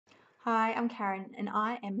Hi, I'm Karen, and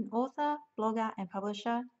I am an author, blogger, and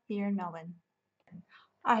publisher here in Melbourne.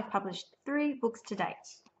 I have published 3 books to date.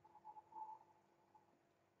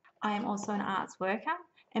 I am also an arts worker,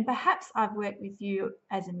 and perhaps I've worked with you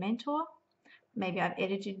as a mentor. Maybe I've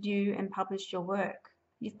edited you and published your work.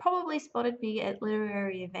 You've probably spotted me at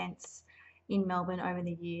literary events in Melbourne over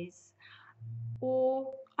the years,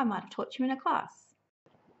 or I might have taught you in a class.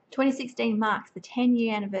 2016 marks the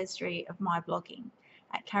 10-year anniversary of my blogging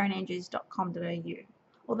at karenandrews.com.au.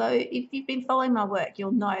 Although if you've been following my work,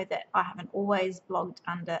 you'll know that I haven't always blogged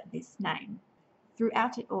under this name.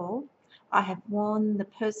 Throughout it all, I have worn the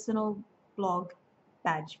personal blog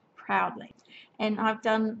badge proudly, and I've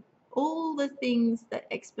done all the things that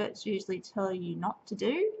experts usually tell you not to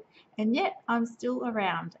do, and yet I'm still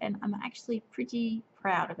around, and I'm actually pretty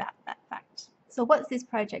proud about that fact. So what's this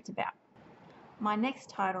project about? My next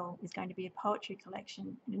title is going to be a poetry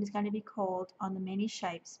collection, and it is going to be called On the Many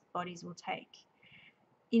Shapes Bodies Will Take.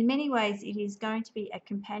 In many ways, it is going to be a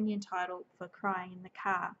companion title for Crying in the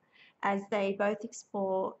Car, as they both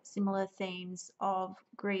explore similar themes of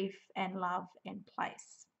grief and love and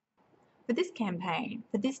place. For this campaign,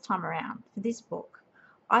 for this time around, for this book,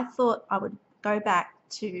 I thought I would go back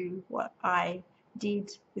to what I did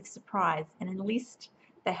with Surprise and enlist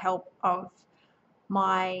the help of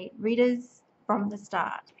my readers from the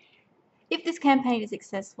start. If this campaign is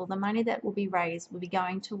successful, the money that will be raised will be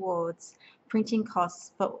going towards printing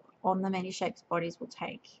costs for On the Many Shapes Bodies Will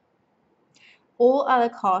Take. All other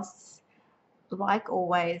costs, like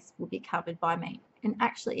always, will be covered by me. And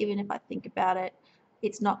actually, even if I think about it,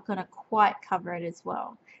 it's not going to quite cover it as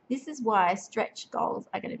well. This is why stretch goals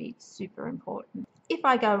are going to be super important. If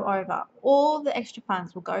I go over, all the extra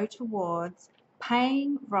funds will go towards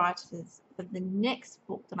paying writers for the next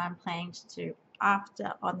book that I'm planning to do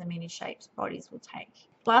after On the Many Shapes Bodies Will Take.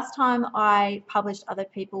 Last time I published other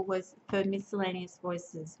people was for Miscellaneous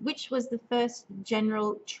Voices, which was the first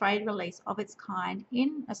general trade release of its kind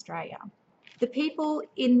in Australia. The people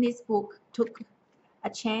in this book took a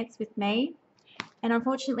chance with me, and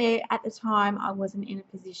unfortunately at the time I wasn't in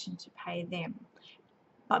a position to pay them.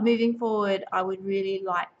 But moving forward, I would really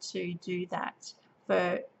like to do that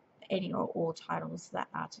for any or all titles that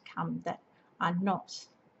are to come that are not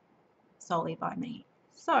solely by me.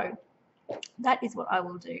 So that is what I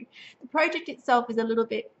will do. The project itself is a little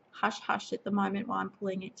bit hush-hush at the moment while I'm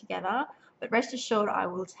pulling it together, but rest assured I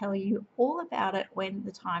will tell you all about it when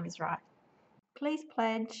the time is right. Please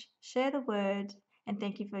pledge, share the word, and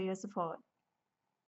thank you for your support.